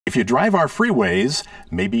If you drive our freeways,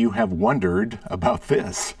 maybe you have wondered about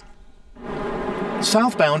this.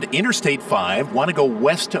 Southbound Interstate 5 want to go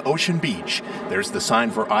west to Ocean Beach. There's the sign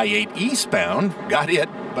for I-8 eastbound. Got it.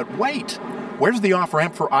 But wait, where's the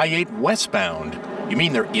off-ramp for I-8 westbound? You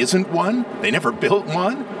mean there isn't one? They never built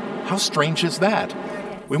one? How strange is that?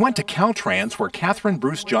 We went to Caltrans, where Catherine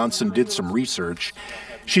Bruce Johnson did some research.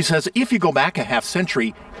 She says if you go back a half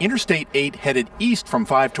century, Interstate 8 headed east from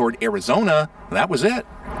 5 toward Arizona. That was it.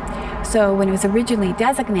 So when it was originally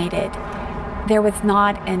designated, there was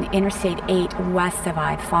not an Interstate 8 west of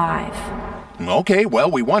I-5. Okay, well,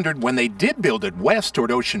 we wondered when they did build it west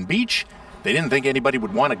toward Ocean Beach, they didn't think anybody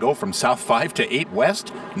would want to go from South 5 to 8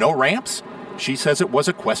 west. No ramps. She says it was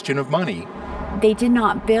a question of money. They did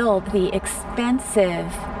not build the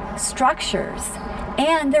expensive structures,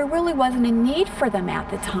 and there really wasn't a need for them at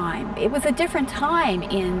the time. It was a different time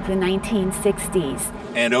in the 1960s.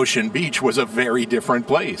 And Ocean Beach was a very different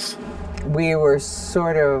place. We were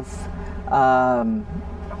sort of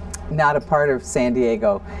not a part of San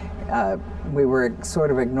Diego. We were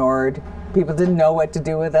sort of ignored. People didn't know what to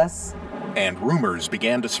do with us. And rumors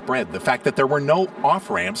began to spread. The fact that there were no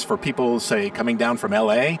off-ramps for people, say, coming down from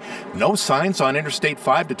L.A., no signs on Interstate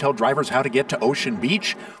 5 to tell drivers how to get to Ocean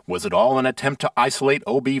Beach. Was it all an attempt to isolate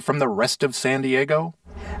OB from the rest of San Diego?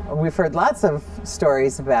 We've heard lots of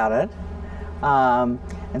stories about it.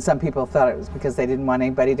 And some people thought it was because they didn't want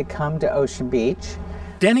anybody to come to Ocean Beach.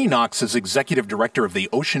 Denny Knox is executive director of the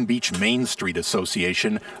Ocean Beach Main Street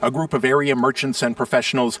Association, a group of area merchants and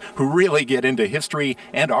professionals who really get into history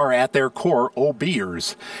and are at their core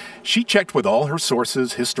OBers. She checked with all her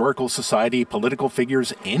sources, historical society, political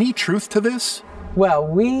figures. Any truth to this? Well,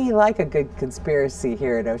 we like a good conspiracy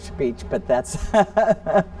here at Ocean Beach, but that's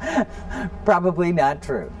probably not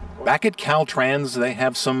true. Back at Caltrans, they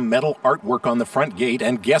have some metal artwork on the front gate,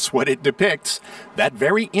 and guess what it depicts? That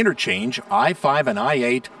very interchange, I-5 and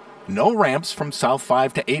I-8, no ramps from South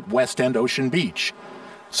 5 to 8 West and Ocean Beach.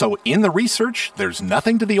 So in the research, there's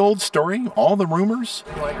nothing to the old story, all the rumors?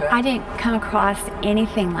 I didn't come across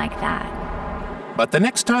anything like that. But the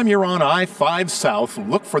next time you're on I-5 South,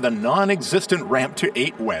 look for the non-existent ramp to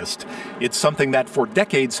 8 West. It's something that for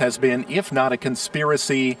decades has been, if not a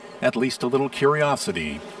conspiracy, at least a little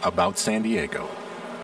curiosity about San Diego.